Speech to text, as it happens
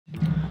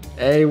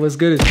Hey, what's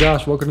good? It's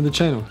Josh. Welcome to the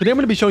channel. Today I'm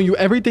going to be showing you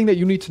everything that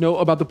you need to know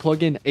about the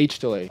plugin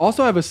H-Delay.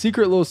 Also, I have a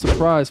secret little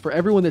surprise for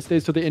everyone that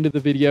stays to the end of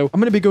the video. I'm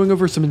going to be going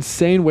over some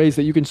insane ways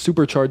that you can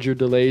supercharge your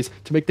delays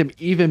to make them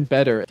even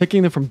better,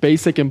 taking them from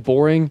basic and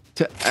boring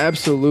to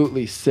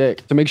absolutely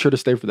sick. So make sure to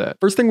stay for that.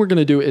 First thing we're going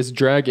to do is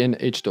drag in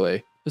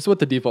H-Delay. This is what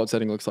the default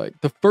setting looks like.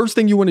 The first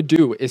thing you want to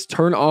do is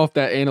turn off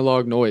that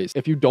analog noise.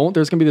 If you don't,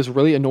 there's going to be this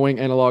really annoying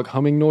analog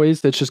humming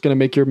noise that's just going to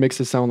make your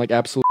mixes sound like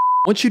absolute.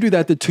 Once you do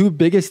that, the two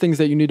biggest things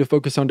that you need to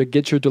focus on to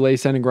get your delay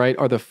sounding right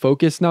are the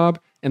focus knob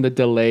and the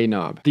delay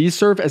knob. These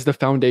serve as the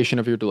foundation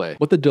of your delay.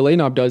 What the delay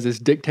knob does is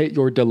dictate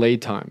your delay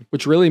time,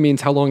 which really means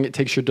how long it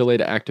takes your delay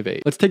to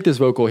activate. Let's take this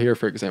vocal here,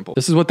 for example.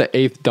 This is what the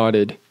 8th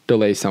dotted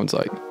delay sounds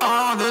like.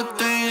 All the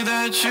things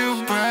that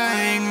you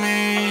bring me,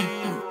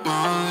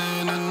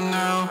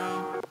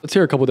 let's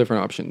hear a couple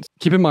different options.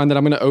 Keep in mind that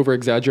I'm going to over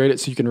exaggerate it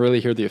so you can really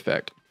hear the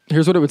effect.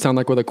 Here's what it would sound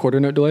like with a quarter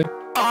note delay.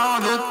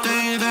 all the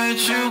things that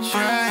you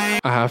bring,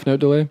 A half note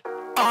delay.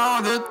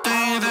 all the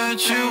things that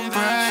you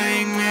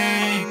bring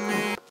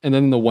me, And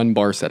then the 1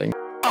 bar setting.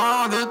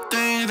 all the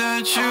things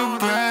that you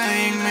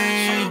bring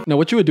me. Now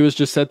what you would do is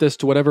just set this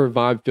to whatever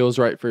vibe feels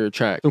right for your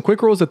track. Some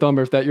quick rules of thumb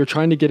are if that you're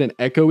trying to get an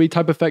echoey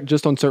type effect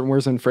just on certain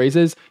words and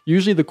phrases,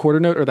 usually the quarter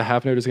note or the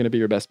half note is going to be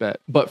your best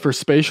bet. But for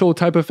spatial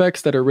type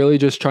effects that are really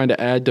just trying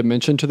to add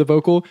dimension to the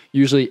vocal,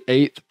 usually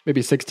 8th,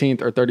 maybe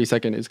 16th or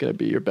 32nd is going to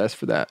be your best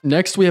for that.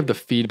 Next, we have the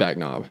feedback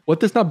knob.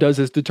 What this knob does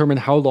is determine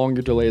how long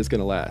your delay is going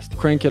to last.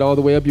 Crank it all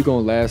the way up, you're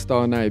going to last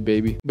all night,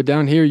 baby. But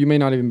down here, you may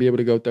not even be able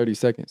to go 30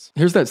 seconds.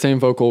 Here's that same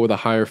vocal with a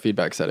higher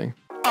feedback setting.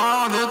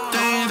 All the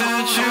things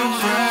that you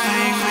bring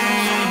me.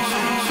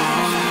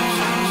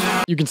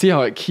 You can see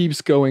how it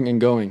keeps going and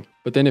going.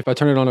 But then if I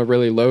turn it on a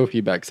really low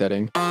feedback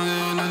setting,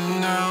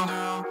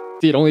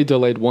 see, it only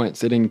delayed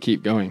once. It didn't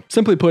keep going.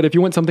 Simply put, if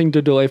you want something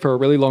to delay for a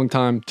really long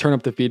time, turn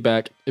up the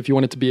feedback. If you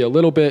want it to be a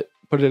little bit,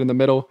 put it in the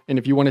middle. And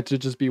if you want it to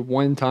just be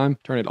one time,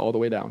 turn it all the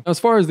way down. Now, as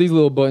far as these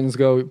little buttons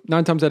go,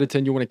 9 times out of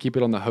 10, you want to keep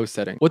it on the host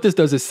setting. What this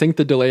does is sync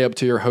the delay up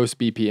to your host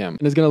BPM,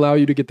 and it's going to allow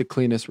you to get the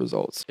cleanest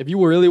results. If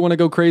you really want to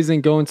go crazy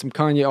and go in some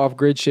Kanye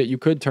off-grid shit, you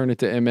could turn it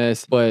to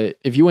MS, but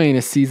if you ain't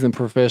a seasoned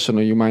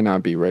professional, you might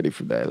not be ready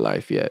for that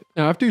life yet.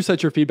 Now, after you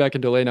set your feedback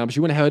and delay knobs,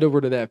 you want to head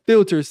over to that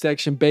filter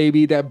section,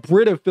 baby, that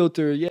Brita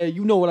filter. Yeah,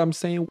 you know what I'm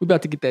saying. We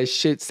about to get that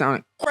shit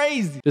sounding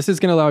crazy. This is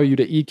going to allow you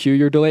to EQ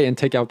your delay and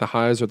take out the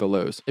highs or the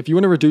lows. If you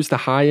want to reduce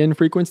the high-end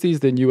frequencies,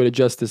 then you would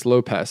adjust this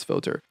low-pass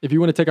filter. If you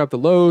want to take out the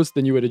lows,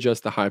 then you would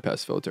adjust the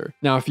high-pass filter.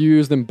 Now, if you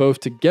use them both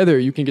together,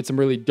 you can get some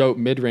really dope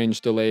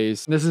mid-range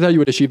delays. And this is how you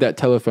would achieve that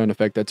telephone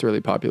effect that's really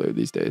popular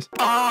these days.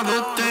 All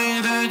the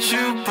things that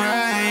you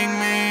bring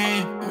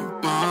me,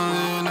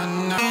 all the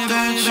things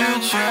that you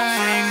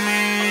bring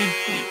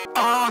me,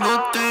 all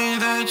the things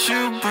that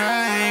you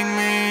bring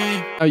me.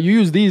 You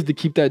use these to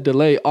keep that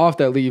delay off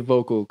that lead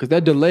vocal, because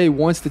that delay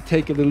wants to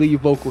take the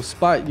lead vocal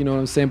spot, you know what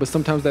I'm saying? But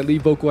sometimes that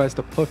lead vocal has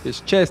to puff his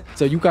chest,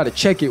 so you got to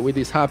check it with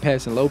this high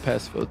pass and low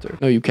pass filter.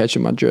 No, you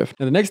catching my drift.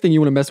 And the next thing you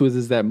want to mess with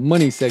is that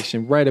money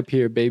section right up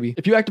here, baby.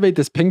 If you activate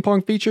this ping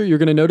pong feature, you're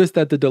going to notice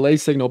that the delay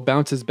signal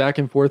bounces back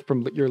and forth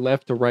from your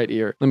left to right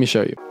ear. Let me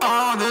show you.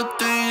 All the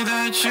things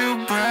that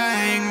you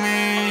bring me.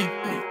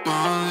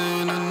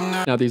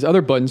 Now these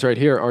other buttons right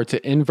here are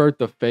to invert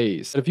the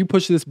phase. But if you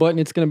push this button,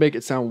 it's going to make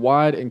it sound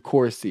wide and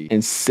chorusy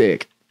and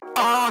sick.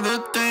 All the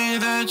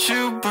things that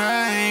you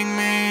bring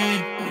me.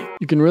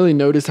 You can really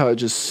notice how it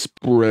just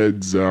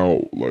spreads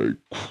out like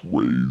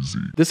crazy.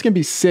 This can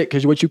be sick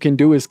because what you can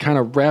do is kind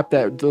of wrap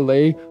that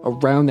delay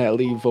around that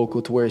lead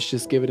vocal to where it's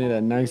just giving it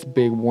a nice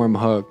big warm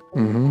hug.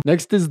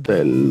 Next is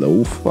the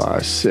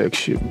lo-fi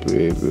section,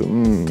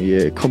 baby.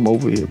 Yeah, come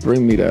over here.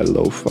 Bring me that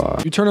lo-fi.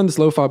 If you turn on this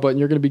lo-fi button,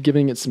 you're going to be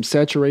giving it some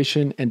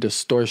saturation and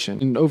distortion,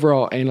 and an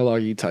overall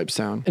analog-y type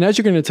sound. And as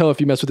you're going to tell if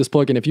you mess with this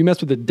plugin, if you mess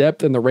with the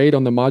depth and the rate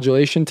on the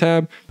modulation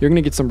tab, you're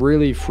going to get some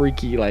really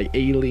freaky like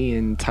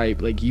alien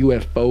type, like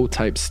UFO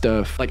type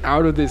stuff, like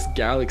out of this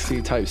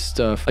galaxy type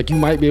stuff. Like you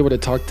might be able to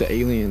talk to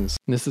aliens.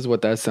 And this is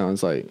what that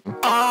sounds like.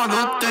 All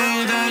the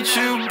things that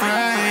you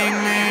bring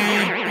me.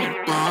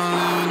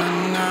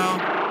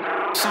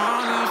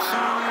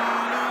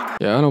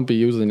 Yeah, I don't be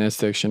using that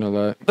section a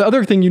lot. The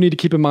other thing you need to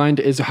keep in mind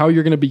is how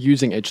you're going to be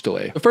using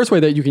H-Delay. The first way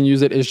that you can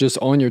use it is just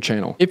on your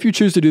channel. If you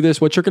choose to do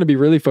this, what you're going to be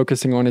really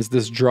focusing on is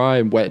this dry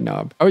and wet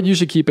knob. I would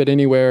usually keep it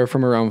anywhere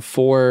from around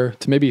 4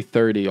 to maybe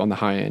 30 on the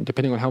high end,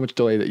 depending on how much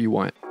delay that you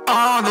want.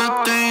 All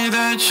the things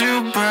that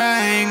you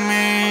bring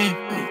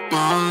me.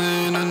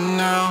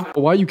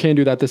 But while you can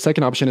do that, the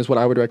second option is what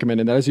I would recommend,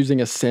 and that is using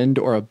a send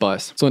or a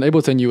bus. So in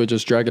Ableton, you would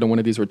just drag it on one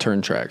of these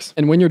return tracks.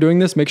 And when you're doing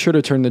this, make sure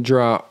to turn the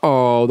draw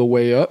all the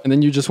way up, and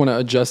then you just want to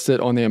adjust it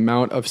on the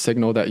amount of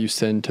signal that you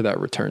send to that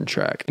return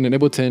track. And in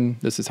Ableton,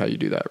 this is how you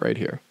do that right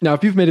here. Now,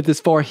 if you've made it this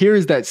far, here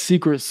is that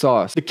secret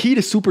sauce. The key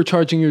to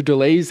supercharging your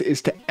delays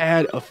is to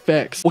add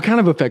effects. What kind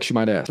of effects, you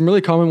might ask? Some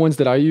really common ones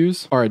that I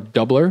use are a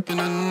doubler,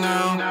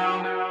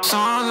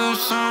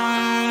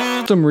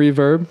 some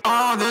reverb,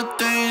 all the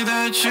things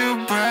that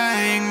you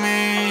bring me.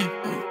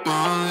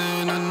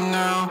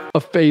 a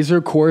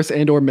phaser, chorus,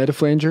 and or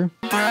metaflanger,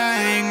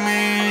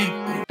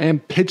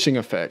 and pitching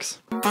effects.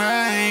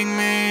 Break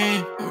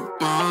me.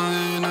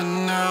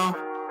 Falling now.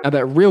 Now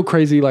that real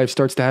crazy life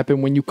starts to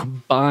happen when you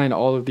combine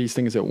all of these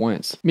things at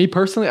once. Me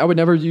personally, I would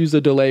never use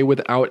a delay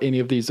without any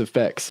of these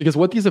effects, because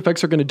what these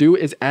effects are going to do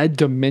is add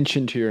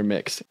dimension to your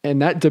mix. And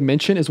that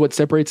dimension is what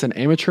separates an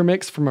amateur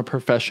mix from a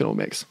professional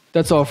mix.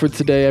 That's all for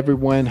today,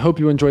 everyone. Hope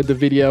you enjoyed the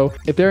video.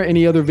 If there are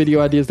any other video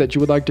ideas that you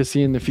would like to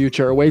see in the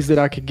future, or ways that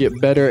I could get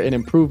better and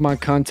improve my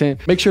content,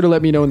 make sure to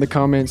let me know in the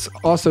comments.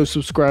 Also,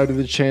 subscribe to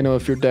the channel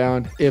if you're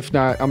down. If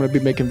not, I'm going to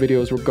be making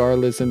videos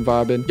regardless and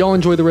vibing. Y'all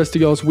enjoy the rest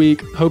of y'all's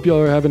week. Hope y'all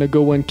are having a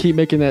good one. Keep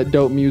making that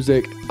dope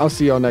music. I'll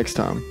see y'all next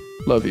time.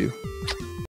 Love you.